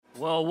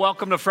Well,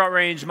 welcome to Front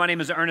Range. My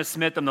name is Ernest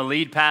Smith. I'm the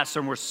lead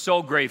pastor, and we're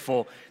so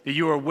grateful that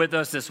you are with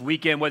us this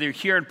weekend. Whether you're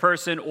here in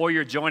person or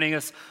you're joining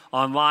us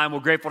online, we're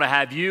grateful to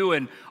have you.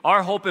 And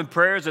our hope and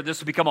prayer is that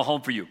this will become a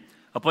home for you,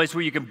 a place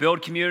where you can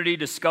build community,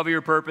 discover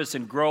your purpose,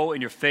 and grow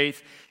in your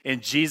faith in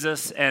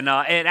Jesus. And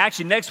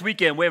actually, next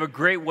weekend, we have a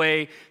great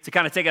way to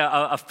kind of take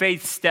a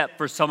faith step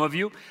for some of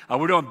you.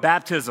 We're doing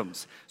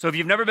baptisms. So if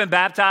you've never been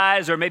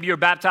baptized, or maybe you're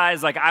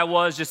baptized like I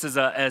was just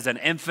as an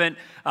infant,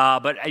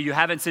 but you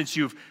haven't since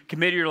you've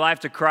committed your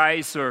life to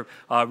Christ or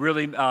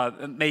really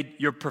made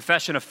your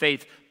profession of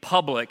faith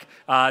public,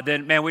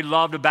 then man, we'd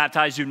love to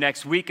baptize you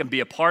next week and be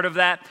a part of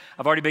that.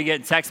 I've already been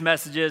getting text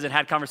messages and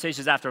had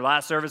conversations after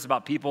last service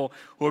about people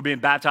who are being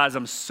baptized.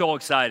 I'm so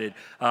excited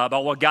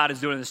about what God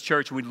is doing in this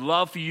church. We'd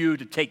love for you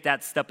to take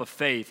that step of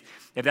faith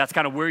if that's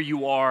kind of where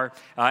you are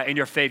in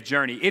your faith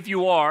journey. If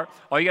you are,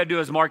 all you got to do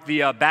is mark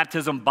the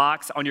baptism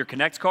box on your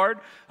Connect card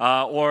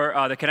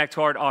or the Connect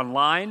card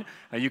online.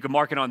 You can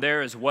mark it on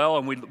there as well,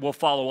 and we'll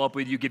follow up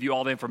with you, give you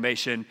all the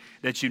information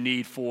that you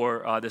need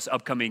for this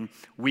upcoming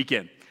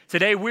weekend.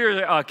 Today,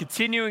 we're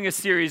continuing a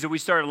series that we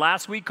started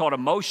last week called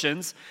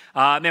Emotions.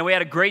 Man, we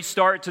had a great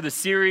start to the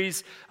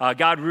series.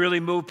 God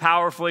really moved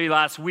powerfully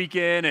last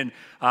weekend,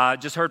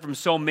 and just heard from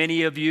so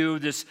many of you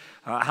just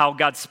how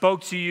God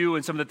spoke to you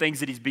and some of the things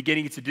that He's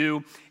beginning to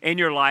do in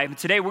your life. And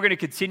today, we're going to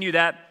continue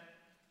that,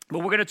 but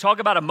we're going to talk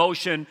about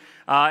emotion,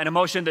 an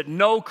emotion that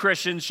no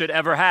Christian should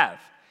ever have.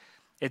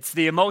 It's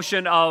the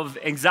emotion of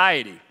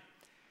anxiety.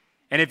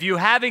 And if you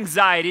have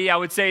anxiety, I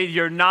would say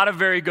you're not a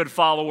very good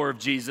follower of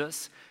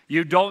Jesus.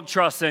 You don't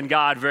trust in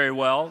God very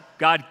well.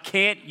 God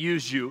can't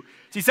use you.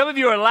 See, some of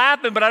you are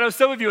laughing, but I know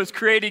some of you is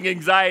creating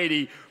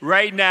anxiety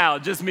right now,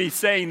 just me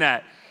saying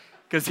that.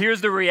 Because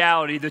here's the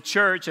reality. The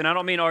church, and I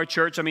don't mean our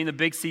church, I mean the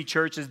Big C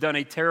Church, has done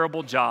a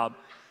terrible job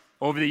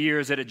over the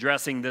years at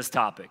addressing this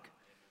topic.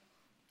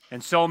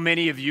 And so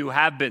many of you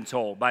have been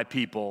told by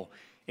people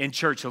in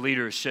church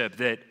leadership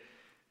that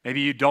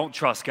maybe you don't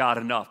trust God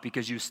enough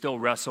because you still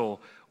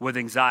wrestle with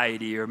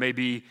anxiety, or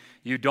maybe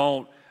you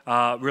don't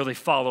really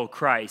follow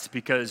Christ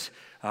because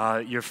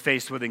you're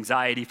faced with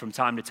anxiety from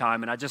time to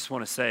time. And I just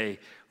want to say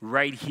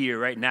right here,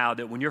 right now,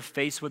 that when you're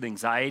faced with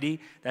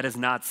anxiety, that is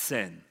not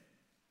sin.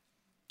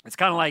 It's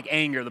kind of like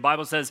anger. The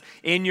Bible says,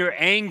 in your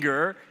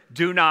anger,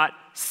 do not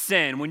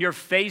sin. When you're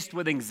faced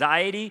with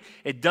anxiety,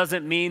 it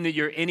doesn't mean that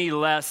you're any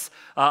less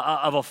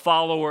of a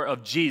follower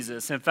of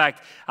Jesus. In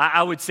fact,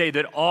 I would say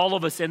that all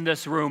of us in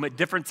this room at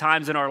different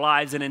times in our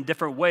lives and in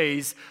different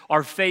ways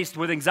are faced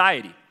with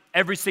anxiety.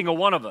 Every single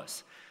one of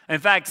us. In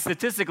fact,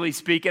 statistically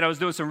speaking, I was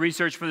doing some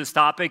research for this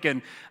topic,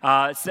 and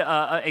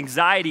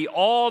anxiety,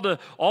 all the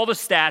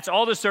stats,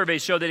 all the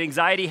surveys show that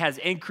anxiety has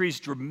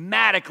increased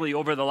dramatically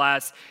over the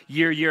last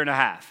year and a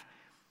half.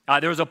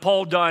 There was a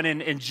poll done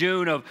in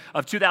June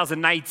of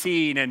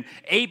 2019, and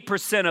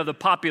 8% of the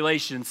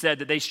population said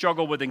that they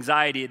struggled with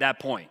anxiety at that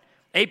point.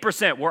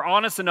 8% were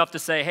honest enough to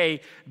say,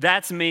 hey,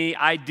 that's me,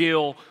 I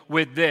deal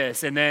with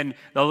this. And then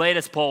the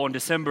latest poll in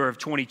December of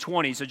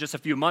 2020, so just a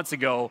few months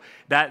ago,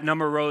 that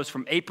number rose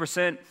from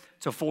 8%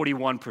 to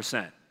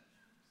 41%.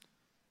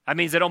 That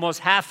means that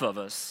almost half of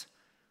us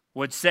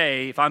would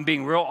say, if I'm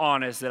being real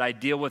honest, that I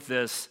deal with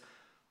this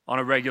on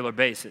a regular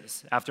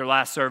basis. After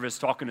last service,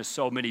 talking to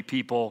so many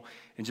people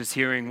and just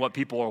hearing what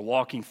people are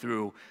walking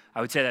through,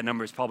 I would say that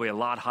number is probably a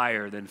lot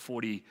higher than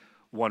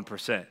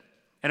 41%.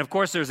 And of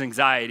course, there's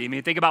anxiety. I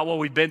mean, think about what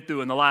we've been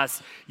through in the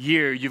last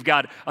year. You've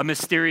got a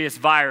mysterious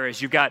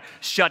virus. You've got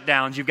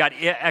shutdowns. You've got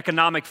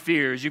economic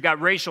fears. You've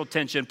got racial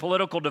tension,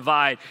 political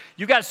divide.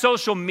 You've got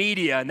social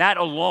media, and that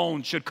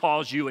alone should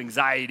cause you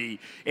anxiety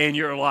in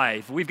your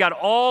life. We've got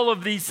all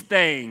of these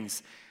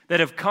things that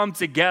have come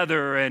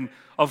together, and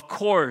of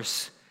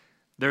course,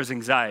 there's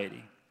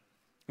anxiety.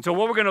 And so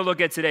what we're going to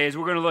look at today is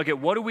we're going to look at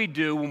what do we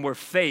do when we're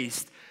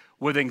faced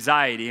with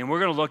anxiety, and we're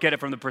going to look at it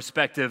from the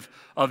perspective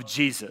of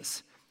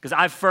Jesus. Because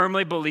I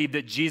firmly believe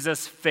that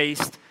Jesus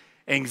faced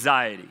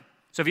anxiety.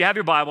 So if you have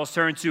your Bibles,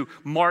 turn to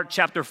Mark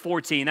chapter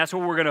 14. That's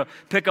where we're going to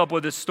pick up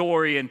with this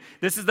story. And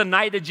this is the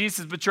night that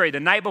Jesus betrayed, the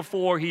night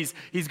before he's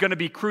going to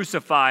be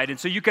crucified. And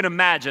so you can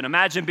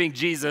imagine being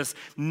Jesus,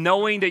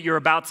 knowing that you're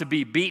about to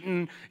be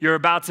beaten, you're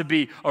about to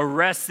be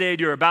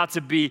arrested, you're about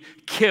to be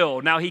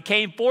killed. Now, he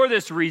came for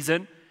this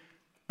reason,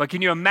 but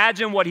can you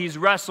imagine what he's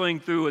wrestling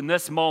through in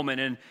this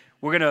moment? And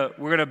we're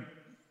going to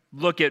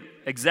look at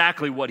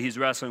exactly what he's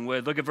wrestling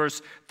with. Look at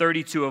verse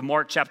 32 of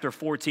Mark chapter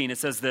 14. It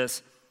says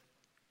this: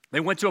 they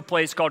went to a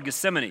place called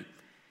Gethsemane,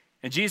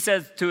 and Jesus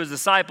said to his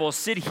disciples,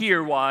 sit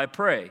here while I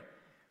pray.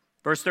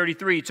 Verse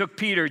 33, he took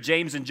Peter,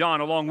 James, and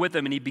John along with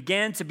him, and he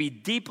began to be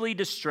deeply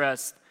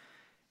distressed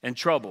and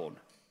troubled.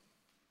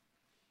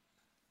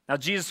 Now,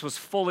 Jesus was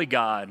fully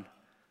God.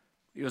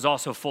 He was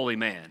also fully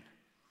man.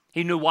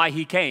 He knew why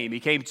he came. He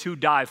came to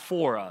die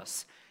for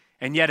us.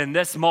 And yet in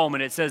this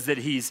moment, it says that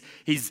he's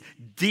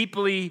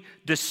deeply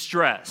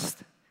distressed.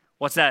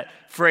 What's that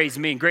phrase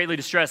mean? Greatly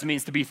distressed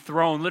means to be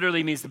thrown,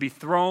 literally means to be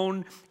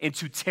thrown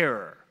into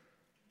terror.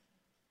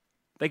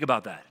 Think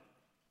about that.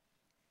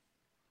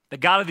 The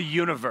God of the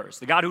universe,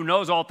 the God who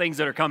knows all things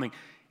that are coming,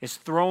 is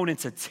thrown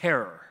into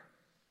terror.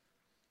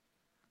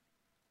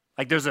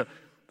 Like there's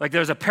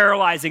a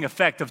paralyzing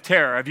effect of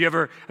terror. Have you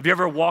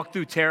ever walked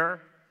through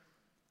terror?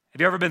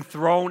 Have you ever been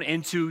thrown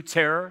into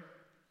terror?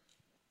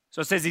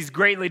 So it says he's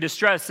greatly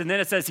distressed, and then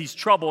it says he's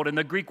troubled, and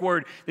the Greek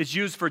word that's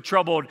used for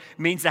troubled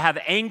means to have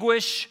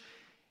anguish,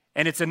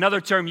 and it's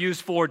another term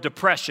used for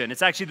depression.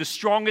 It's actually the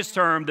strongest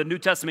term the New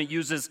Testament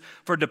uses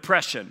for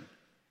depression.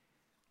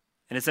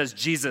 And it says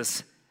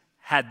Jesus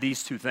had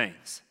these two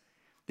things,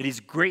 that he's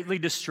greatly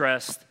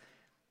distressed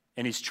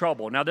and he's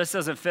troubled. Now, this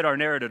doesn't fit our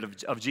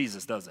narrative of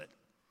Jesus, does it?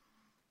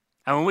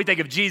 And when we think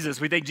of Jesus,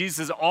 we think Jesus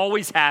is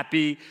always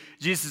happy.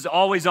 Jesus is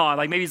always on.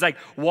 Like maybe he's like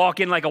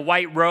walking like a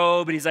white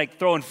robe and he's like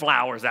throwing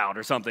flowers out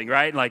or something,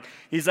 right? Like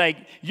he's like,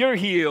 you're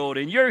healed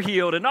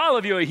and all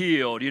of you are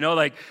healed. You know,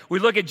 like we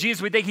look at Jesus,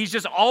 we think he's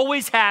just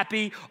always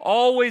happy,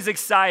 always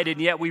excited.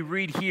 And yet we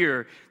read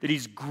here that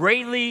he's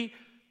greatly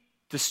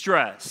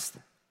distressed,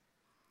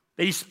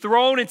 that he's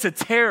thrown into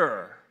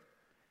terror,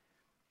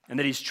 and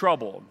that he's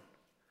troubled.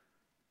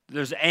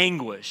 There's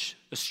anguish,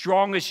 the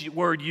strongest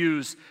word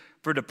used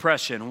for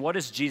depression. What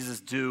does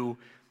Jesus do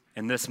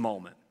in this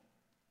moment?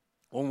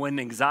 Well, when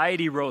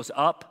anxiety rose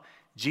up,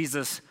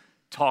 Jesus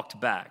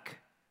talked back.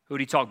 Who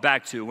did he talk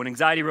back to? When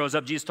anxiety rose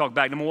up, Jesus talked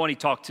back. Number one, he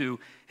talked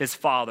to his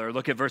Father.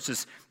 Look at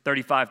verses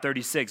 35,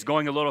 36.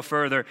 Going a little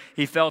further,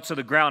 he fell to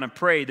the ground and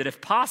prayed that if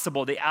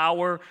possible, the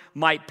hour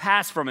might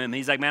pass from him.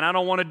 He's like, man, I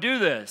don't want to do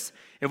this.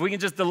 If we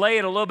can just delay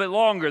it a little bit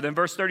longer. Then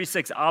verse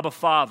 36, Abba,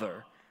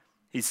 Father,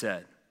 he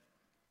said,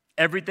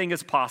 everything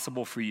is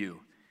possible for you.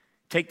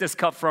 Take this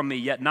cup from me,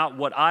 yet not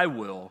what I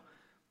will,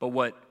 but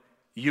what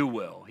you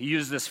will. He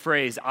used this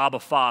phrase, Abba,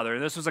 Father.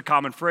 And this was a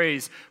common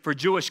phrase for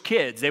Jewish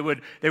kids. They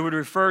would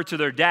refer to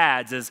their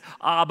dads as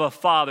Abba,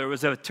 Father. It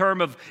was a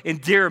term of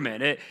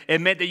endearment.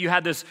 It meant that you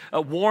had this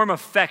warm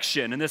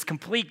affection and this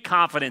complete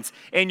confidence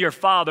in your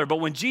father.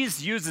 But when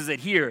Jesus uses it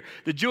here,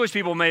 the Jewish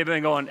people may have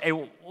been going, hey,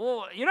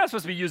 well, you're not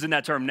supposed to be using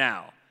that term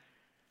now.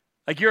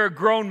 Like you're a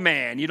grown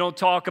man. You don't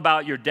talk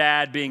about your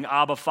dad being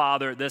Abba,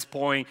 Father at this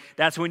point.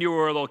 That's when you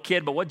were a little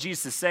kid. But what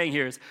Jesus is saying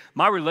here is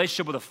my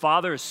relationship with the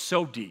Father is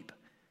so deep.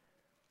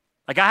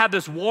 Like I have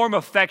this warm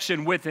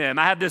affection with him.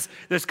 I have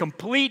this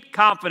complete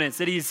confidence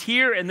that he's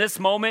here in this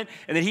moment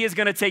and that he is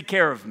going to take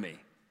care of me.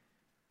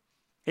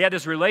 He had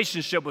this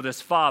relationship with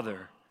his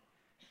Father.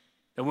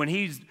 And when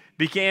he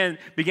began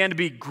to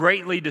be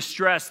greatly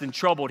distressed and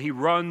troubled, he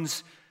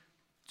runs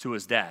to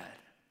his dad.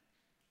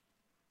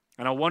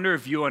 And I wonder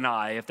if you and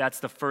I, if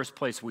that's the first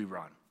place we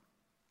run.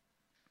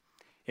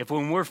 If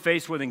when we're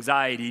faced with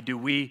anxiety, do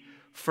we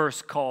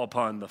first call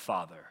upon the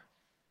Father?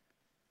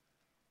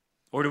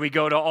 Or do we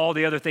go to all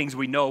the other things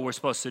we know we're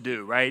supposed to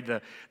do, right?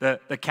 The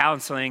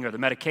counseling or the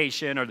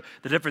medication or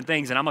the different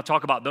things. And I'm going to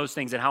talk about those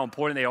things and how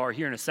important they are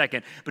here in a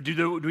second. But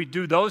do we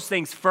do those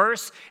things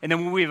first? And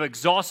then when we've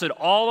exhausted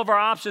all of our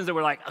options and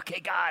we're like,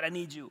 okay, God, I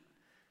need you.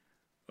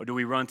 Or do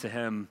we run to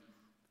him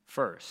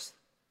first?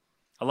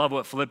 I love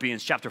what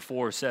Philippians chapter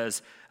 4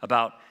 says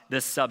about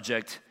this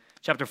subject.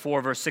 Chapter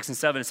 4, verse 6 and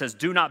 7, it says,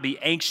 do not be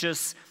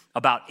anxious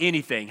about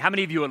anything. How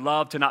many of you would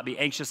love to not be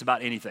anxious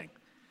about anything?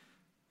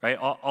 Right?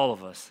 All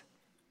of us.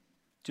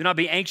 Do not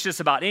be anxious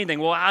about anything.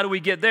 Well, how do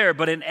we get there?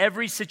 But in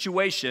every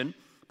situation,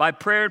 by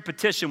prayer and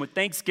petition with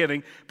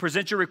thanksgiving,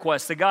 present your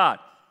requests to God.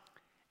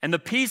 And the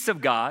peace of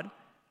God,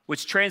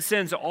 which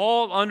transcends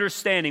all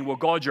understanding, will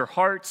guard your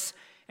hearts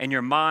and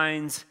your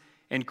minds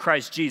in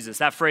Christ Jesus.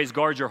 That phrase,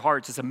 guard your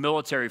hearts, is a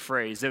military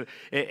phrase. It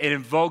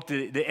invoked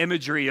the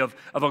imagery of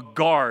a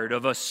guard,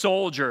 of a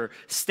soldier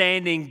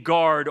standing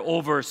guard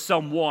over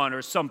someone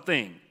or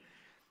something.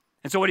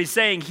 And so what he's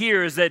saying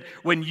here is that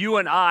when you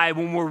and I,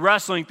 when we're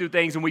wrestling through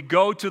things and we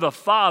go to the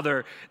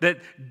Father, that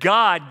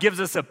God gives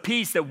us a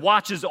peace that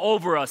watches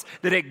over us,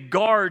 that it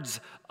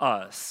guards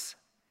us,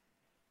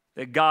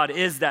 that God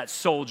is that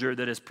soldier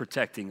that is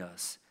protecting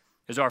us,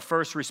 is our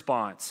first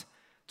response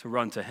to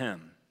run to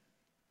him.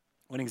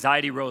 When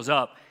anxiety rose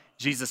up,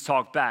 Jesus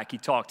talked back. He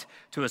talked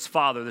to his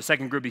Father. The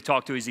second group he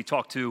talked to is he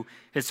talked to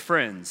his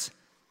friends.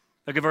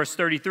 Look at verse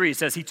 33. It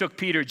says, he took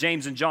Peter,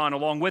 James, and John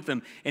along with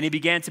him, and he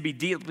began to be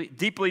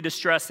deeply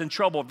distressed and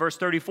troubled. Verse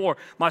 34,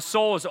 my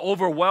soul is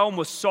overwhelmed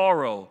with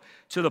sorrow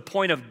to the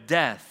point of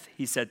death,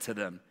 he said to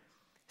them.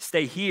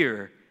 Stay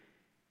here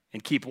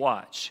and keep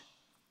watch.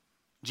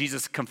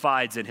 Jesus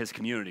confides in his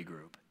community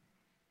group.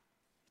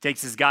 He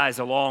takes his guys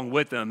along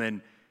with him,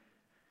 and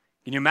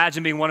can you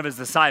imagine being one of his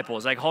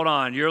disciples? Like, hold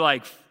on, you're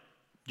like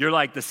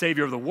the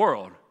Savior of the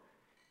world.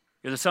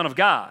 You're the Son of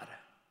God.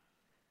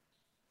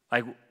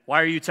 Like,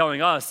 why are you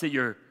telling us that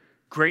you're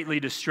greatly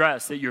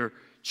distressed, that you're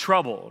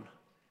troubled?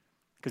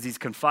 Because he's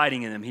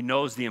confiding in him. He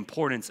knows the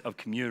importance of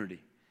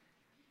community.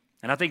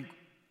 And I think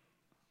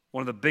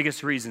one of the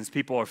biggest reasons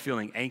people are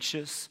feeling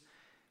anxious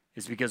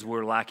is because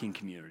we're lacking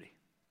community.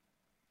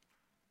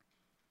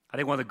 I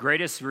think one of the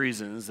greatest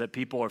reasons that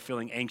people are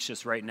feeling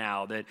anxious right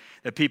now, that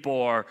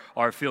people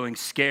are feeling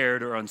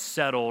scared or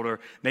unsettled, or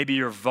maybe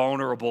you're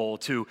vulnerable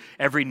to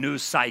every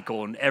news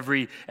cycle and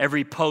every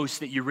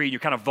post that you read. You're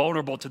kind of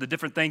vulnerable to the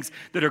different things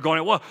that are going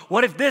on. Well,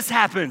 what if this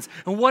happens?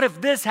 And what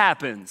if this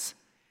happens?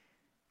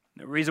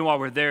 And the reason why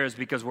we're there is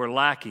because we're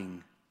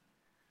lacking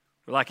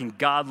We're lacking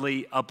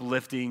godly,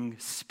 uplifting,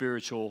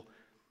 spiritual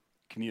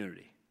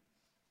community.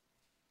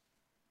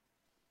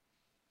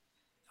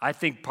 I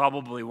think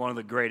probably one of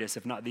the greatest,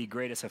 if not the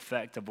greatest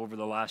effect of over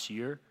the last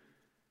year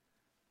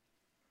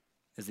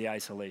is the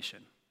isolation.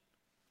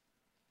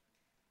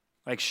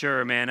 Like,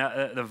 sure, man,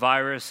 the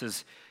virus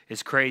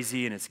is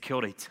crazy and it's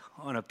killed a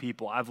ton of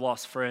people. I've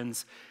lost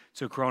friends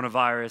to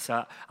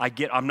coronavirus.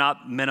 I'm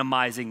not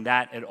minimizing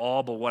that at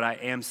all, but what I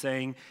am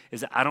saying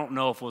is that I don't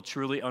know if we'll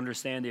truly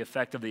understand the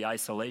effect of the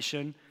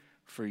isolation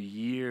for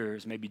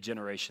years, maybe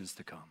generations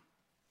to come.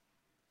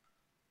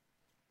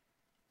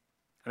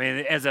 I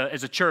mean, as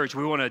a church,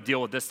 we want to deal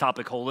with this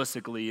topic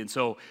holistically. And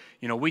so,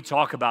 we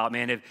talk about,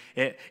 man,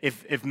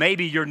 if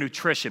maybe your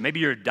nutrition, maybe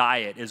your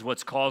diet is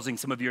what's causing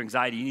some of your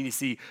anxiety, you need to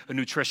see a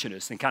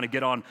nutritionist and kind of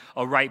get on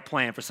a right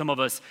plan. For some of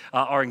us,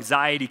 our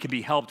anxiety can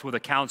be helped with a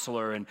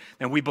counselor, and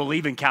we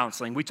believe in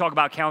counseling. We talk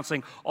about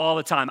counseling all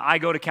the time. I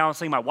go to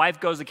counseling. My wife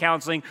goes to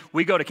counseling.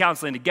 We go to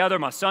counseling together.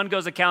 My son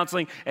goes to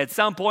counseling. At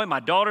some point, my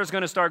daughter's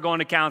going to start going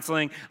to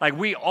counseling. Like,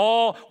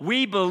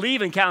 we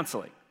believe in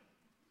counseling.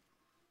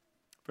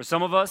 For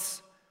some of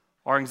us,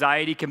 our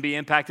anxiety can be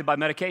impacted by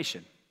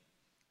medication.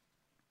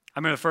 I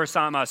remember the first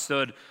time I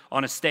stood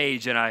on a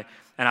stage and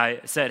I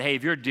said, hey,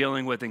 if you're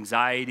dealing with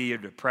anxiety or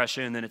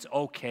depression, then it's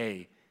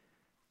okay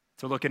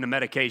to look into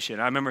medication.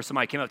 I remember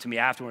somebody came up to me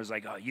afterwards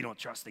like, oh, you don't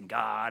trust in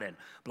God and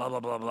blah, blah,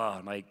 blah, blah.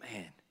 I'm like,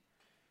 man,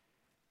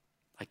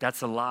 like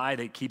that's a lie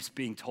that keeps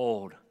being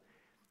told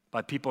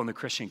by people in the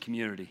Christian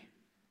community.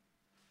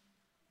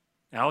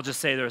 And I'll just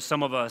say there are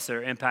some of us that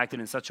are impacted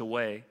in such a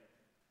way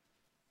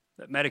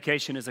that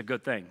medication is a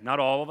good thing. Not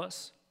all of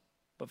us,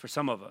 but for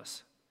some of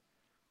us.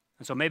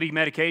 And so maybe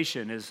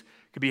medication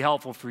could be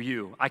helpful for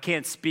you. I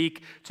can't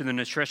speak to the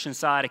nutrition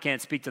side. I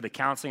can't speak to the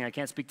counseling. I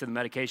can't speak to the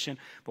medication.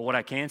 But what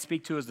I can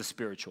speak to is the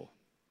spiritual.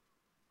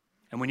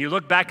 And when you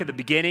look back at the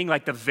beginning,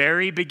 like the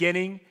very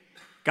beginning,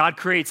 God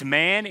creates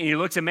man, and he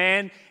looks at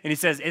man, and he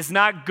says, it's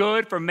not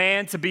good for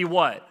man to be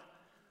what?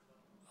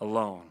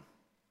 Alone.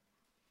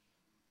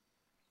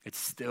 It's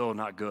still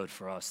not good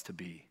for us to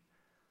be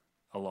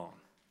alone.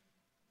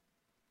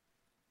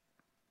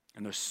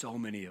 And there's so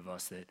many of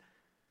us that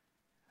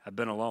have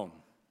been alone.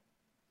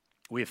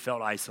 We have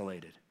felt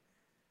isolated.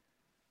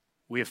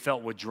 We have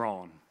felt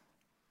withdrawn.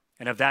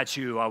 And if that's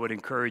you, I would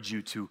encourage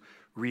you to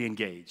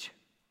re-engage.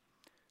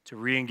 To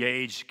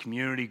re-engage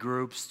community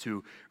groups,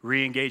 to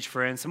re-engage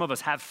friends. Some of us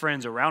have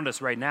friends around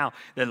us right now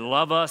that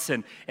love us,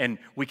 and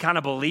we kind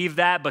of believe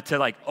that, but to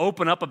like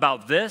open up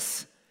about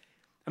this,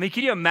 I mean,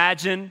 can you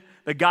imagine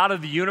the God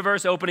of the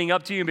universe opening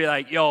up to you and be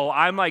like, yo,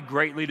 I'm like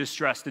greatly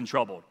distressed and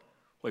troubled.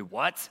 Wait,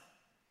 what?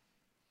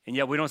 And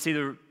yet we don't see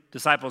the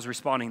disciples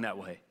responding that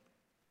way.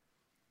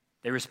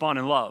 They respond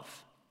in love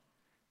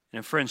and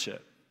in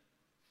friendship.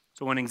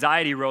 So when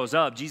anxiety rose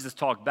up, Jesus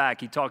talked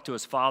back. He talked to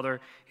his Father.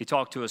 He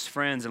talked to his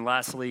friends. And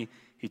lastly,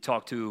 he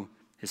talked to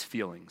his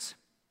feelings.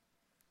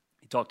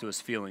 He talked to his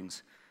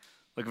feelings.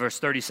 Look at verse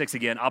 36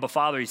 again. Abba,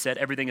 Father, he said,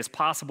 everything is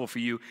possible for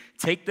you.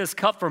 Take this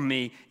cup from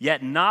me,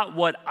 yet not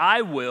what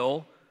I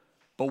will,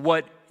 but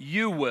what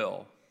you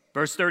will.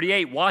 Verse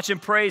 38, watch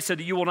and pray so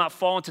that you will not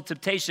fall into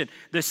temptation.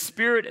 The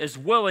spirit is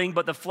willing,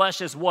 but the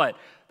flesh is what?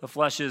 The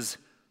flesh is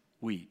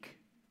weak.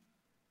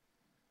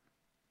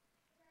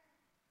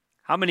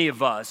 How many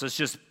of us, let's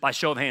just by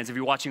show of hands, if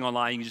you're watching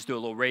online, you can just do a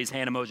little raise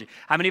hand emoji.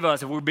 How many of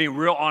us, if we're being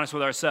real honest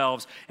with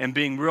ourselves and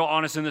being real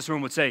honest in this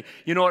room, would say,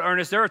 you know what,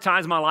 Ernest, there are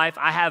times in my life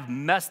I have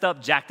messed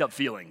up, jacked up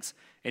feelings.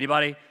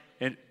 Anybody?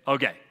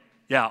 Okay.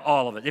 Yeah,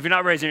 all of it. If you're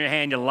not raising your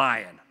hand, you're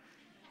lying.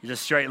 You're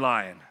just straight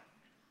lying.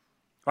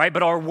 Right?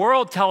 But our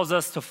world tells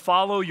us to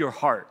follow your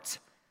heart.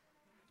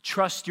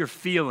 Trust your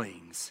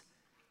feelings.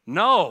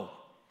 No.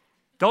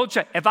 Don't.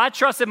 If I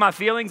trusted my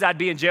feelings, I'd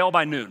be in jail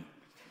by noon.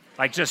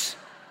 Like just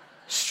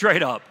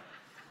straight up.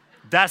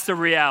 That's the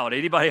reality.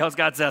 Anybody else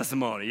got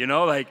testimony?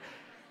 Like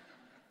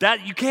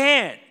that you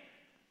can't.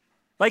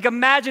 Like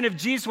imagine if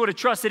Jesus would have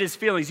trusted his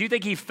feelings. Do you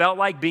think he felt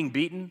like being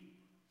beaten?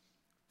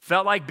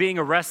 Felt like being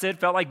arrested?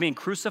 Felt like being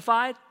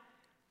crucified?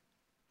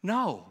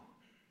 No.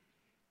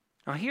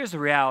 Now, here's the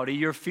reality.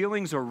 Your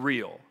feelings are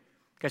real.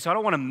 Okay, so I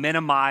don't want to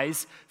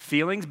minimize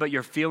feelings, but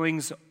your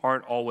feelings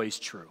aren't always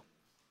true.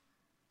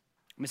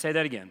 Let me say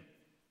that again.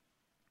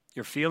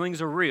 Your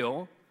feelings are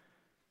real,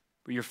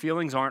 but your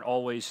feelings aren't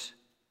always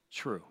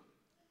true.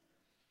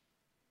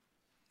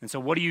 And so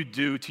what do you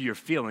do to your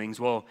feelings?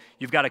 Well,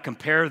 you've got to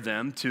compare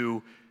them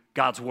to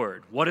God's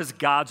word. What does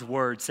God's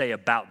word say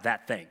about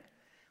that thing?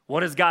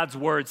 What does God's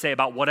word say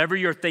about whatever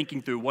you're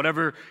thinking through,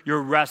 whatever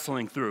you're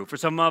wrestling through? For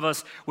some of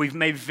us, we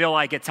maybe feel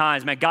like at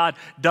times, man, God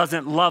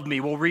doesn't love me.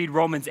 We'll read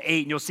Romans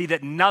 8, and you'll see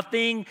that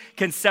nothing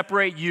can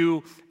separate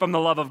you from the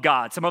love of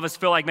God. Some of us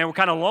feel like, man, we're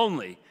kind of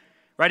lonely,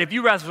 right? If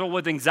you wrestle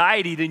with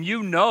anxiety, then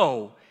you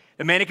know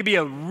that, man, it could be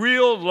a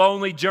real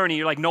lonely journey.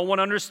 You're like, no one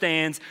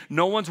understands.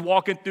 No one's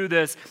walking through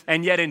this.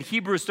 And yet in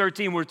Hebrews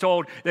 13, we're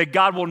told that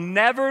God will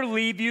never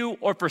leave you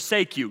or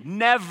forsake you.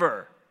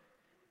 Never.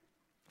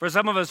 For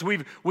some of us,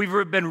 we've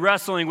been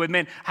wrestling with,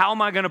 man, how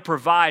am I going to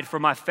provide for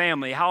my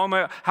family? How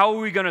are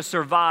we going to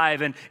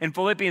survive? And in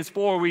Philippians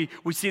 4, we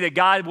see that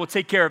God will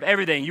take care of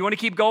everything. You want to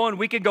keep going?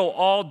 We could go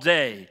all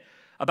day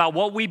about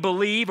what we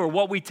believe or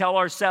what we tell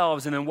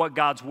ourselves and then what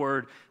God's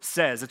word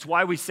says. It's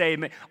why we say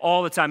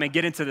all the time, and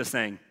get into this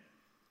thing.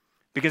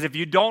 Because if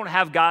you don't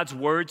have God's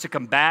word to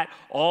combat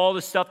all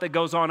the stuff that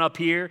goes on up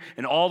here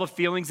and all the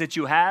feelings that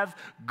you have,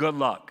 good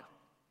luck.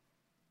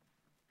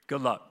 Good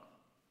luck.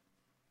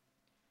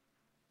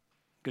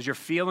 Because your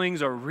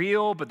feelings are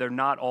real, but they're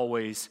not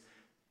always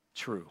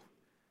true.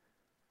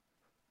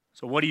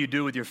 So what do you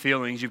do with your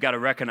feelings? You've got to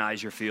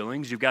recognize your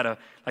feelings. You've got to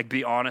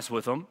be honest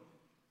with them.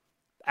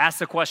 Ask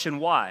the question,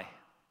 why?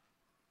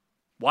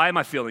 Why am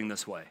I feeling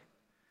this way?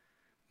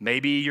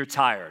 Maybe you're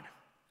tired.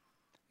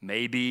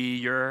 Maybe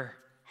you're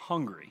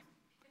hungry.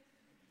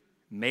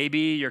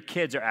 Maybe your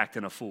kids are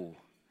acting a fool.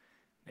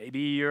 Maybe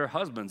your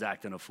husband's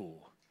acting a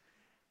fool.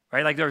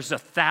 Right? There's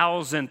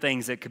 1,000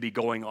 things that could be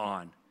going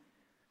on.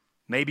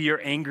 Maybe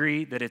you're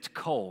angry that it's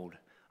cold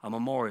on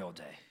Memorial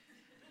Day.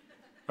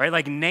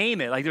 Right? Name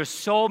it. There's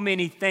so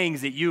many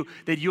things that you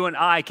and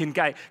I can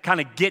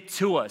kind of get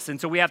to us. And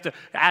so we have to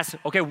ask,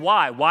 okay,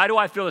 why? Why do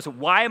I feel this?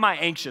 Why am I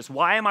anxious?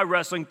 Why am I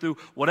wrestling through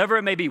whatever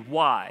it may be?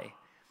 Why?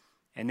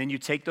 And then you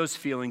take those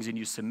feelings and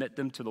you submit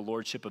them to the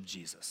lordship of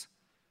Jesus.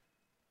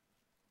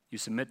 You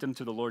submit them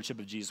to the lordship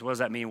of Jesus. What does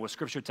that mean? Well,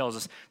 Scripture tells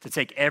us to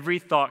take every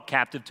thought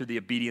captive to the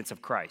obedience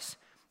of Christ.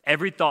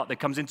 Every thought that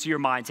comes into your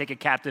mind, take it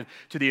captive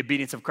to the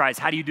obedience of Christ.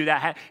 How do you do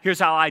that? Here's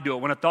how I do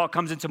it. When a thought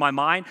comes into my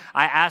mind,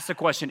 I ask the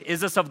question, is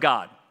this of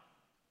God?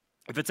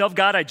 If it's of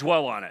God, I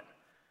dwell on it.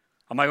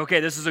 I'm like, okay,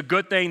 this is a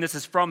good thing. This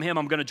is from him.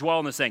 I'm going to dwell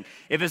on this thing.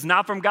 If it's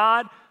not from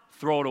God,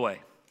 throw it away.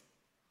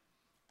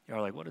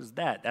 You're like, what is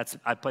that?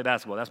 I play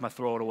basketball. That's my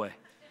throw it away.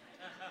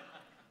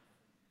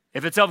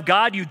 If it's of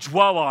God, you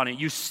dwell on it.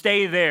 You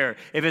stay there.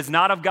 If it's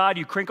not of God,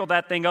 you crinkle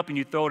that thing up and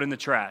you throw it in the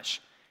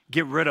trash.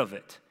 Get rid of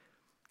it.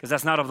 Because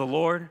that's not of the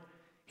Lord.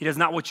 He does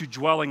not want you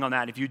dwelling on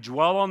that. If you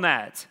dwell on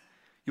that,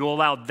 you will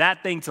allow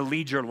that thing to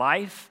lead your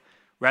life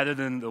rather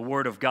than the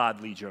word of God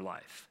lead your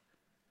life.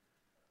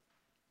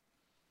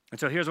 And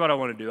so here's what I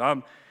want to do.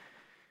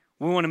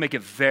 We want to make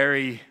it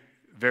very,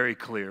 very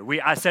clear.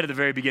 I said at the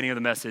very beginning of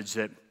the message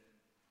that,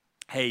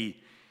 hey,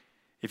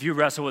 if you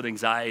wrestle with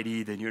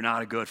anxiety, then you're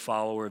not a good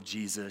follower of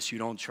Jesus. You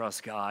don't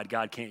trust God.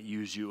 God can't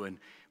use you. And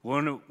we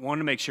want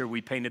to make sure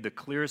we painted the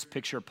clearest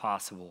picture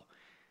possible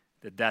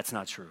that that's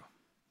not true.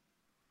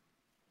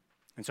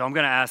 And so I'm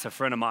going to ask a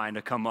friend of mine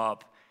to come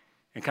up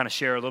and kind of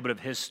share a little bit of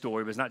his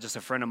story. But he's not just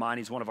a friend of mine.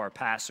 He's one of our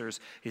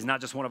pastors. He's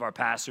not just one of our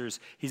pastors.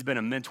 He's been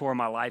a mentor in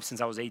my life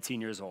since I was 18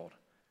 years old.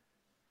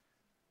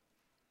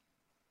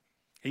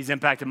 He's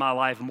impacted my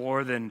life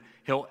more than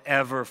he'll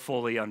ever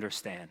fully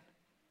understand.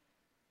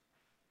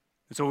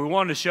 And so we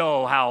wanted to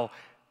show how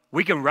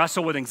we can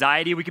wrestle with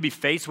anxiety. We can be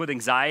faced with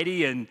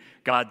anxiety, and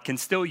God can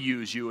still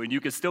use you, and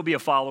you can still be a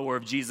follower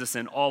of Jesus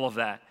and all of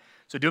that.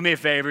 So do me a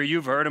favor.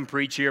 You've heard him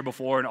preach here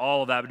before and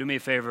all of that, but do me a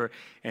favor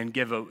and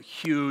give a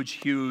huge,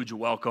 huge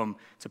welcome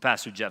to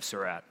Pastor Jeff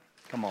Surratt.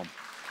 Come on.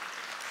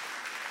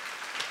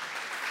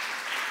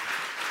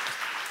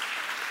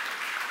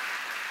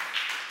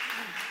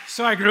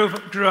 So I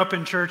grew up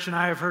in church, and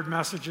I have heard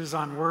messages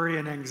on worry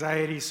and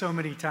anxiety so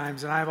many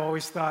times, and I've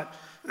always thought,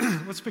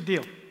 what's the big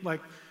deal?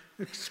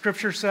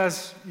 Scripture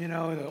says,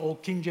 the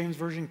old King James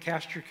Version,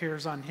 cast your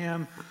cares on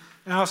him.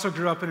 And I also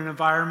grew up in an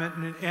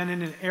environment and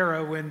in an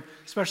era when,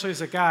 especially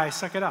as a guy,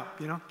 suck it up,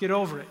 get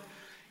over it.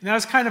 And that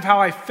was kind of how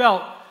I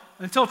felt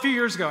until a few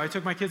years ago. I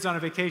took my kids on a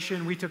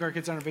vacation. We took our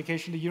kids on a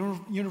vacation to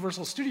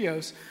Universal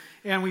Studios,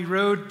 and we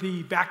rode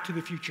the Back to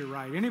the Future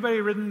ride.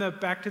 Anybody ridden the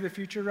Back to the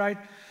Future ride?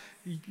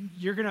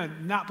 You're going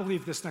to not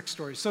believe this next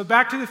story. So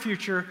Back to the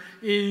Future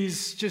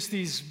is just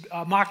these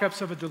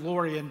mock-ups of a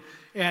DeLorean,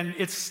 and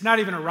it's not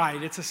even a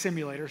ride, it's a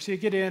simulator. So you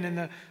get in, and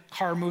the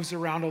car moves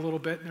around a little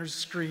bit, and there's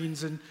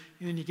screens, and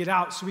then you get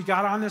out. So we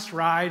got on this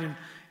ride,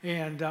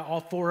 and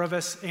all four of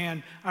us,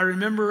 and I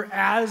remember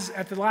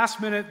at the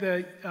last minute,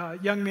 the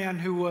young man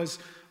who was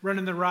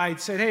running the ride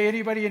said, hey,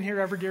 anybody in here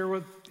ever deal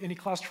with any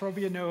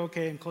claustrophobia? No,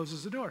 okay, and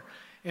closes the door.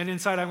 And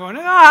inside I'm going,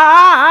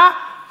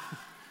 ah!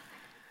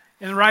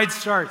 And the ride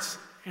starts,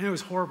 and it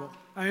was horrible.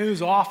 It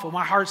was awful.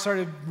 My heart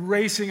started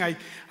racing. I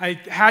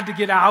had to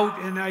get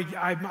out, and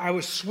I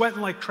was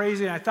sweating like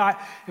crazy. And I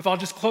thought, if I'll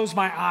just close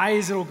my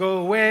eyes, it'll go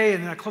away.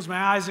 And then I closed my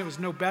eyes, and it was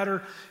no better.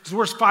 It was the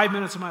worst 5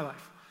 minutes of my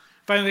life.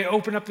 Finally, they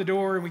open up the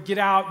door, and we get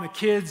out, and the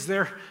kids,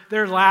 they're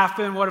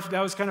laughing. What if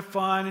that was kind of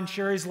fun? And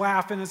Sherry's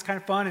laughing. It's kind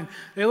of fun. And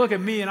they look at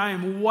me, and I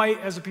am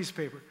white as a piece of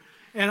paper.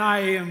 And I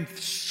am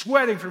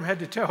sweating from head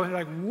to toe. And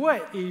they're like,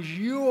 what is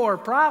your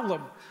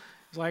problem?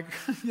 It's like,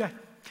 yeah.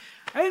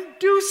 I didn't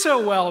do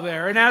so well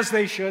there, and as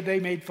they should, they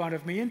made fun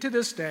of me, and to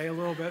this day, a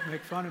little bit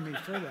make fun of me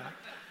for that.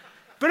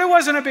 But it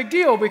wasn't a big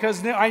deal,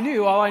 because I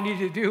knew all I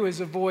needed to do is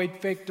avoid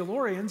fake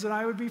DeLoreans, and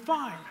I would be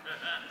fine.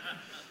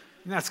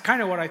 And that's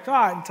kind of what I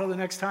thought, until the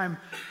next time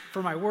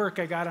for my work,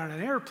 I got on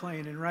an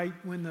airplane, and right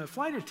when the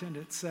flight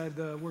attendant said,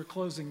 we're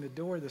closing the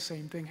door, the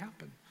same thing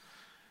happened.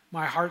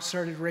 My heart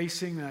started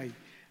racing, and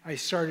I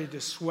started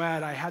to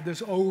sweat. I had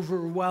this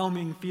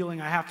overwhelming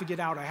feeling, I have to get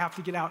out, I have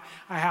to get out,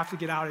 I have to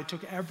get out. I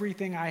took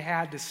everything I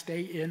had to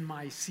stay in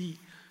my seat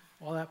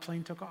while that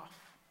plane took off.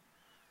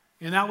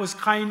 And that was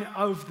kind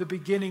of the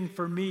beginning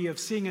for me of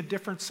seeing a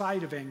different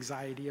side of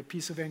anxiety, a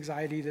piece of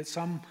anxiety that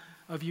some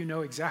of you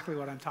know exactly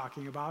what I'm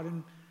talking about,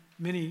 and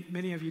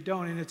many of you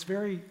don't. And it's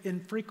very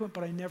infrequent,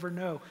 but I never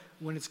know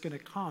when it's going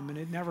to come, and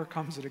it never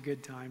comes at a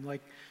good time.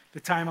 Like the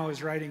time I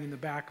was riding in the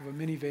back of a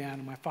minivan,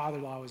 and my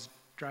father-in-law was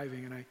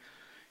driving, and I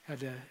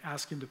had to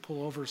ask him to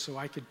pull over so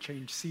I could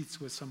change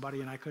seats with somebody,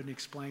 and I couldn't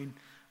explain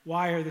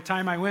why. Or the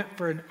time I went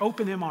for an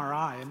open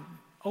MRI, and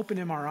open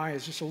MRI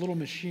is just a little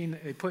machine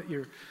that they put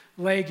your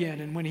leg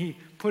in, and when he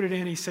put it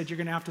in, he said, you're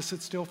going to have to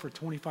sit still for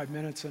 25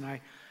 minutes, and I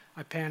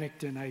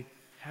panicked, and I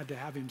had to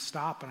have him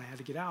stop, and I had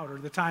to get out. Or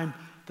the time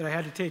that I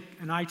had to take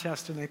an eye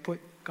test, and they put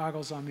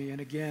goggles on me,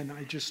 and again,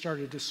 I just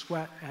started to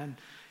sweat,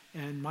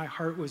 and my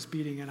heart was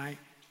beating, and I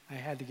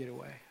had to get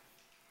away.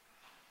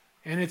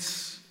 And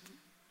it's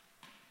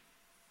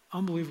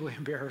unbelievably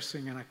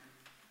embarrassing, and I'm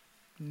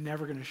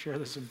never going to share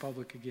this in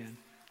public again.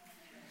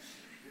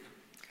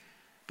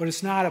 But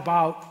it's not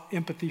about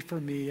empathy for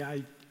me.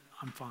 I'm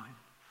fine.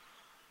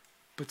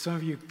 But some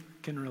of you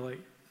can relate.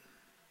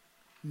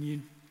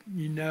 You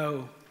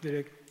know that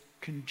it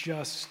can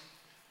just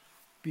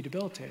be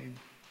debilitating.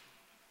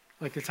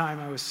 Like the time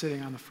I was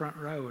sitting on the front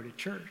row at a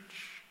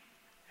church,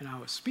 and I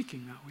was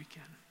speaking that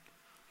weekend,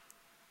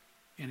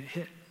 and it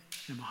hit,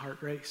 and my heart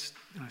raced,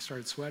 and I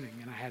started sweating,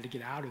 and I had to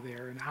get out of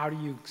there. And how do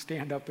you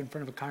stand up in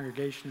front of a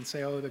congregation and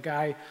say, oh, the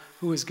guy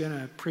who was going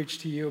to preach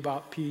to you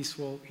about peace,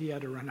 well, he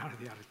had to run out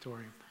of the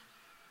auditorium.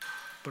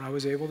 But I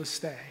was able to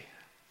stay.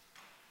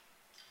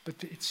 But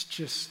it's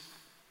just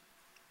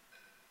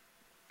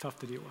tough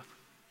to deal with.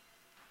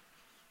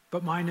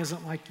 But mine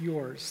isn't like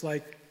yours.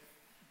 Like,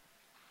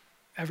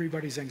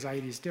 everybody's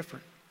anxiety is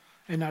different.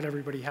 And not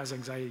everybody has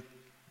anxiety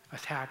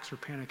attacks or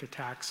panic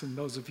attacks. And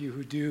those of you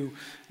who do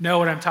know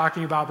what I'm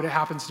talking about, but it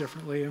happens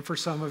differently. And for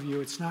some of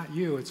you, it's not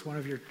you, it's one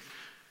of your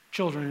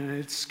children, and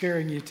it's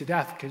scaring you to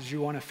death because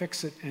you want to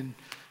fix it and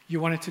you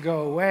want it to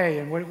go away.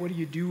 And what do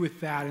you do with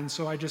that? And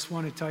so I just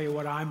want to tell you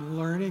what I'm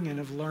learning and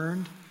have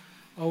learned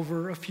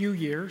over a few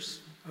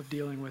years of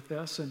dealing with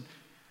this. And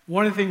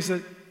one of the things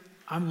that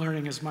I'm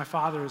learning is my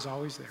Father is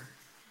always there.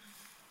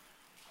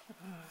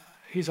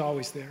 He's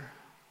always there.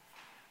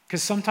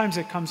 Because sometimes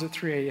it comes at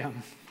 3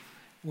 a.m.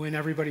 when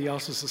everybody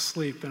else is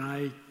asleep, and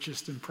I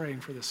just am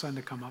praying for the sun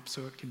to come up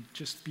so it can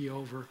just be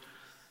over.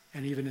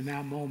 And even in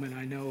that moment,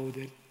 I know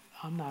that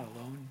I'm not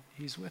alone.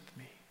 He's with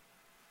me.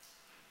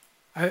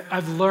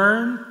 I've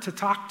learned to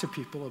talk to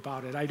people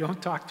about it. I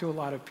don't talk to a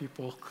lot of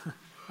people.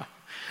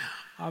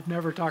 I've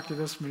never talked to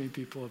this many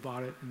people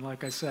about it. And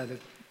like I said,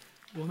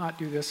 we'll not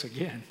do this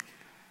again.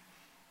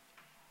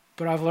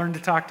 But I've learned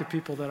to talk to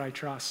people that I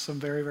trust,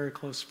 some very, very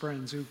close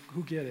friends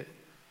who get it.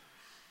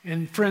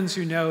 And friends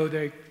who know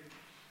they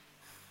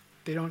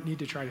don't need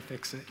to try to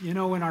fix it. You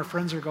know, when our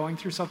friends are going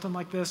through something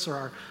like this, or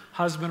our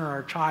husband or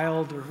our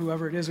child or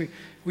whoever it is,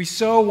 we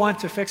so want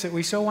to fix it.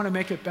 We so want to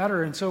make it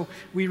better. And so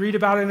we read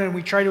about it and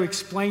we try to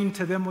explain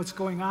to them what's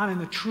going on.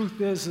 And the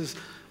truth is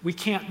we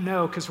can't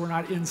know because we're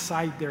not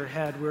inside their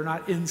head. We're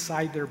not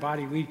inside their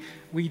body.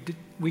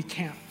 We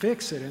can't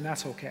fix it, and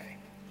that's okay.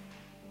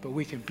 But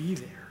we can be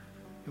there,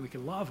 and we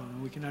can love them,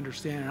 and we can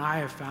understand. And I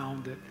have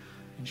found that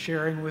in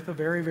sharing with a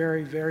very,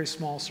 very, very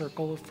small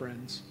circle of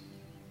friends,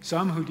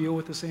 some who deal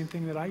with the same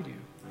thing that I do,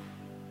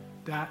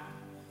 that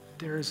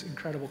there is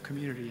incredible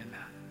community in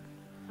that.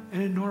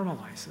 And it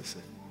normalizes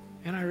it.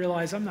 And I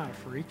realize I'm not a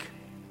freak.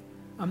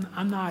 I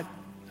don't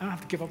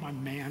have to give up my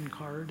man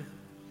card.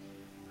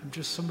 I'm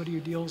just somebody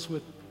who deals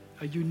with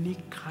a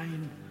unique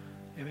kind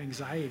of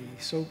anxiety.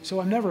 So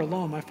I'm never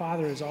alone. My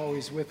Father is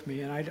always with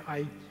me, and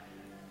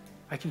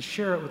I can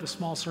share it with a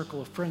small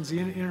circle of friends. The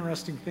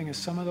interesting thing is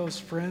some of those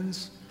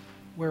friends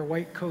wear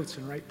white coats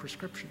and write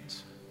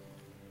prescriptions.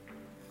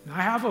 Now,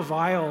 I have a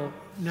vial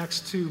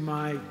next to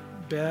my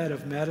bed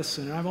of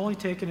medicine, and I've only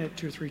taken it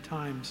 2 or 3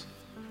 times,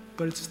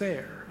 but it's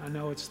there. I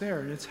know it's there,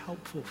 and it's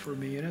helpful for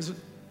me. And as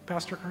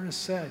Pastor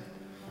Ernest said,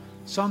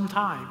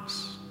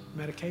 sometimes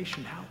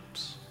medication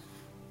helps,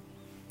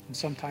 and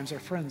sometimes our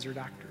friends are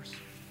doctors.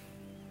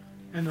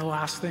 And the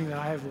last thing that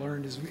I have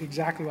learned is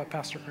exactly what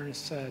Pastor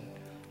Ernest said,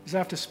 is I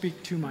have to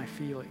speak to my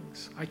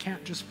feelings. I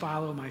can't just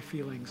follow my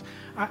feelings.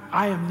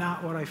 I am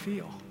not what I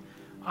feel.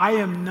 I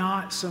am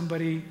not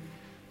somebody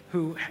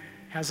who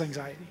has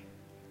anxiety.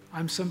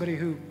 I'm somebody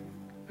who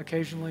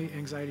occasionally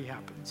anxiety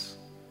happens.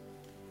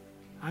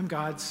 I'm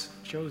God's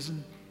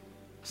chosen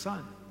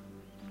son.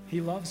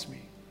 He loves me.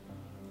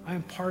 I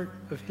am part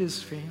of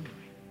his family.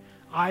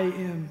 I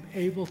am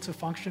able to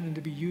function and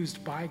to be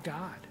used by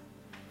God.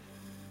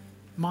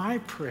 My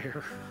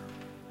prayer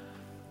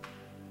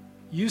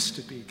used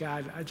to be,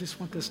 God, I just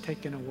want this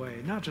taken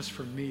away, not just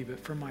from me, but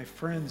from my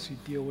friends who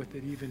deal with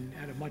it even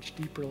at a much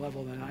deeper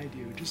level than I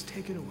do. Just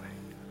take it away.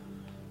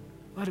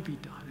 Let it be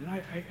done.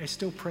 And I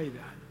still pray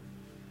that.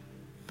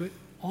 But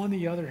on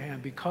the other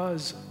hand,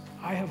 because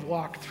I have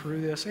walked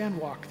through this and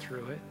walked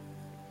through it,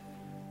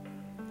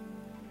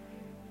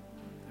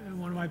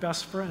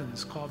 best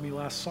friends called me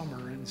last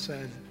summer and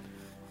said,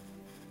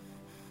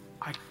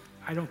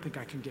 I don't think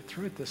I can get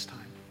through it this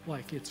time.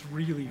 Like, it's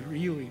really,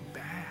 really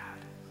bad.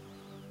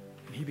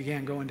 And he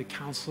began going to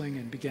counseling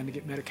and began to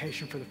get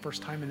medication for the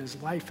first time in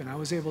his life. And I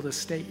was able to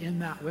stay in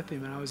that with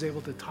him, and I was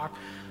able to talk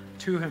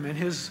to him. And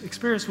his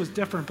experience was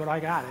different, but I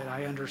got it.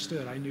 I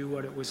understood. I knew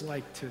what it was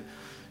like to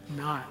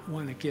not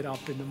want to get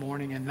up in the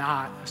morning and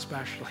not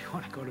especially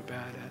want to go to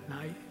bed at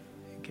night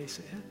in case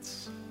it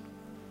hits.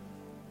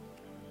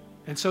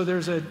 And so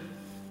there's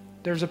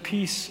a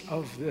piece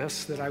of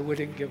this that I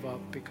wouldn't give up,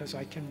 because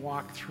I can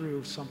walk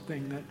through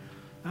something that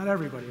not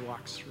everybody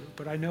walks through.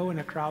 But I know in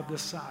a crowd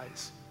this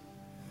size,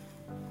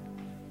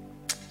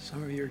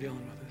 some of you are dealing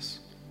with this.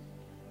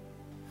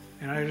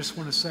 And I just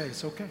want to say,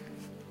 it's okay.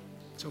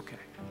 It's okay.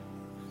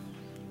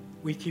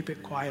 We keep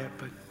it quiet,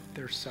 but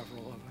there's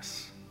several of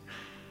us.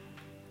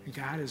 And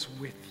God is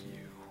with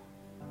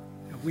you.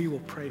 And we will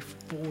pray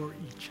for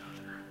each other.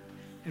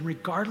 And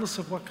regardless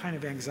of what kind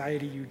of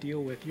anxiety you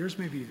deal with, yours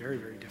may be very,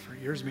 very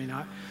different. Yours may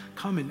not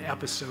come in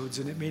episodes,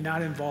 and it may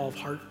not involve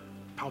heart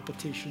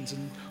palpitations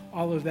and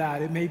all of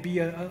that. It may be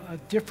a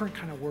different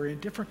kind of worry, a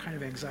different kind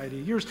of anxiety.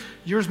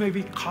 Yours may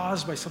be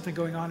caused by something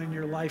going on in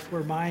your life,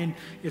 where mine,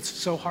 it's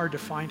so hard to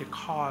find a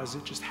cause.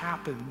 It just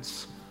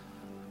happens.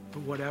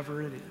 But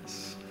whatever it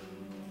is,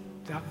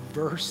 that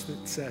verse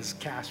that says,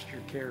 cast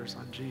your cares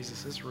on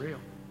Jesus is real.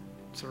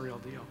 It's a real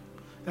deal.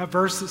 That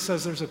verse that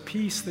says there's a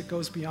peace that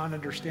goes beyond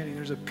understanding.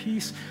 There's a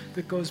peace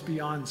that goes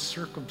beyond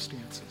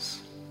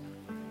circumstances.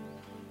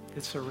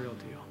 It's a real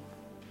deal.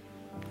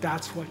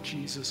 That's what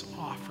Jesus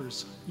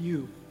offers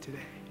you today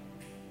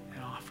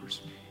and offers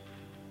me.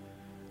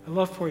 I'd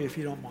love for you, if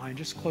you don't mind,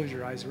 just close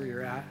your eyes where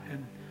you're at.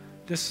 And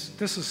this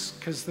is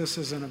because this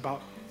isn't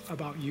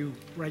about you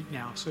right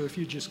now. So if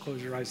you just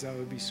close your eyes, that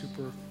would be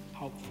super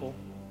helpful.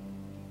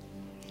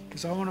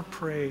 Because I want to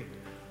pray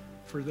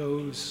for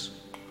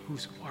those who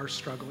are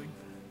struggling.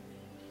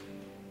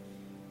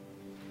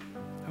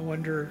 I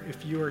wonder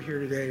if you are here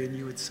today and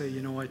you would say,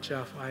 you know what,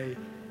 Jeff,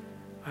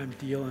 I'm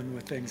dealing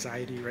with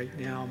anxiety right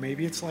now.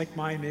 Maybe it's like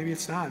mine, maybe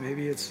it's not.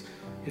 Maybe it's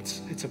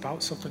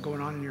about something going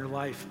on in your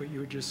life, but you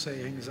would just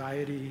say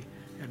anxiety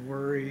and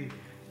worry,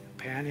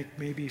 panic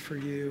maybe for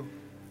you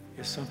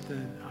is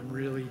something I'm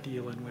really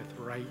dealing with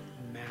right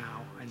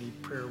now. I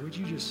need prayer. Would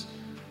you just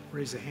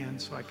raise a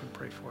hand so I can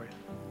pray for you?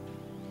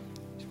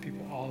 There's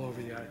people all over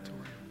the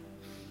auditorium.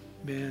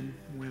 Men,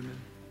 women.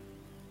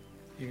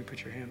 You can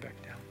put your hand back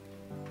down.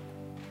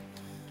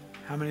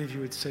 How many of you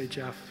would say,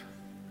 Jeff,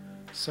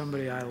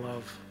 somebody I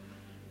love,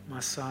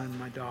 my son,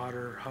 my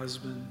daughter,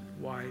 husband,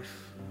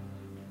 wife,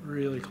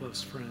 really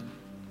close friend,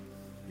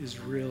 is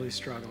really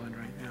struggling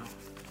right now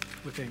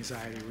with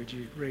anxiety? Would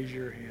you raise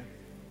your hand?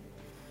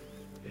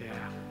 Yeah,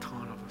 a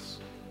ton of us.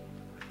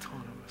 A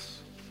ton of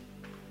us.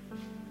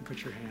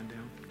 Put your hand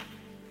down.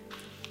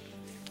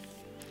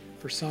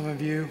 For some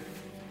of you,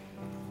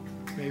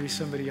 maybe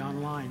somebody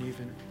online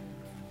even,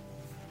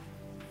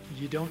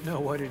 you don't know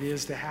what it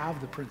is to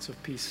have the Prince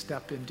of Peace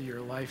step into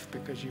your life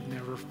because you've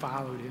never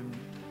followed him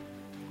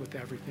with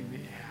everything that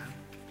you have.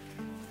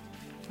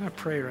 I'm going to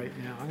pray right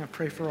now. I'm going to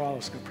pray for all of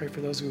us. I'm going to pray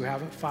for those who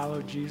haven't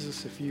followed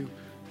Jesus. If you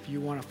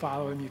want to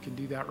follow him, you can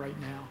do that right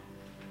now.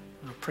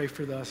 I'm going to pray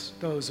for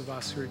those of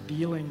us who are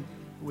dealing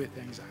with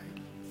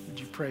anxiety. Would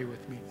you pray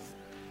with me?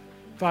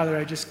 Father,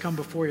 I just come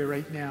before you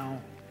right now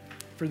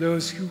for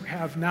those who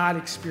have not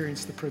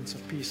experienced the Prince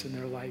of Peace in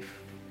their life.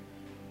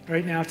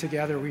 Right now,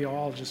 together, we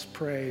all just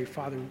pray,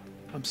 Father,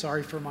 I'm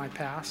sorry for my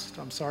past.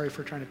 I'm sorry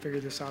for trying to figure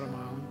this out on my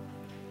own.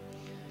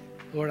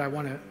 Lord, I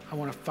want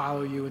to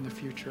follow you in the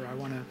future. I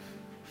want to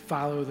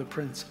follow the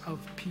Prince of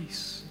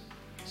Peace.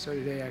 So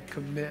today, I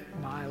commit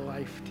my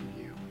life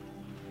to you.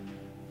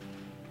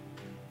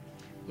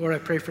 Lord, I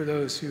pray for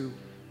those who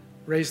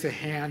raised a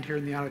hand here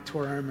in the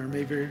auditorium, or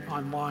maybe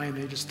online,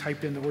 they just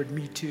typed in the word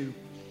 "me too."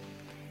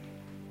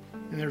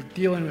 And they're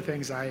dealing with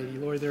anxiety,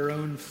 Lord, their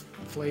own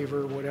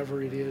flavor,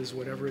 whatever it is,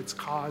 whatever it's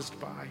caused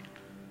by.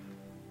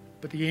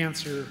 But the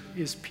answer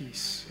is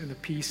peace, and the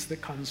peace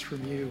that comes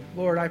from you.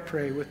 Lord, I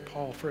pray with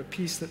Paul for a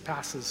peace that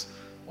passes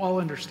all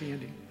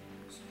understanding.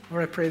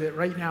 Lord, I pray that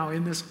right now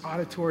in this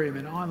auditorium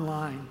and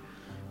online,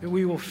 that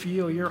we will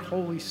feel your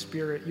Holy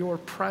Spirit, your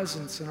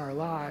presence in our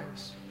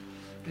lives,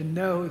 and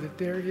know that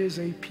there is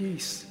a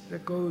peace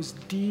that goes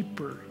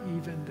deeper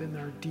even than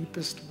our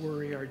deepest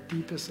worry, our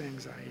deepest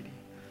anxiety.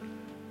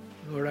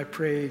 Lord, I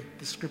pray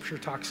the scripture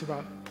talks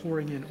about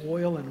pouring in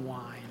oil and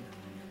wine,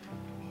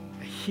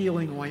 a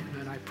healing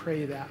ointment. I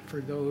pray that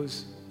for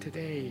those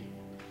today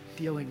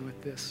dealing with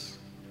this.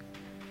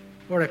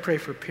 Lord, I pray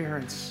for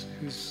parents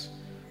whose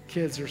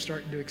kids are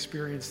starting to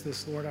experience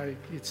this. Lord,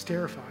 it's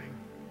terrifying.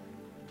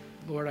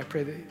 Lord, I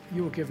pray that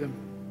you will give them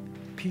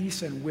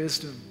peace and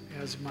wisdom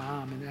as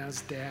mom and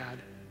as dad.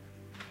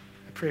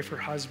 I pray for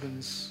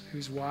husbands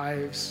whose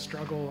wives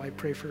struggle. I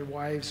pray for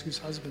wives whose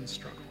husbands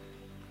struggle.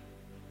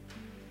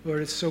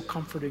 Lord, it's so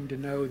comforting to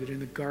know that in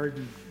the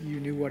garden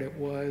you knew what it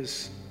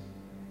was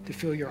to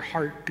feel your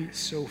heart beat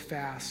so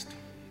fast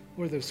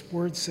Lord, this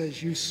word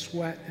says you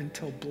sweat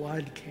until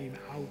blood came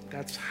out.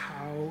 That's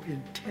how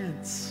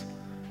intense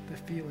the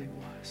feeling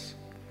was.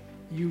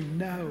 You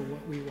know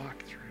what we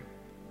walk through.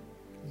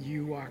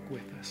 You walk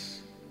with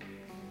us.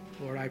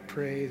 Lord, I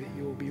pray that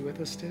you will be with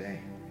us today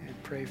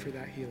and pray for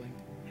that healing.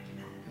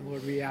 And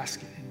Lord, we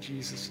ask it in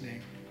Jesus'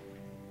 name.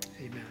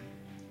 Amen.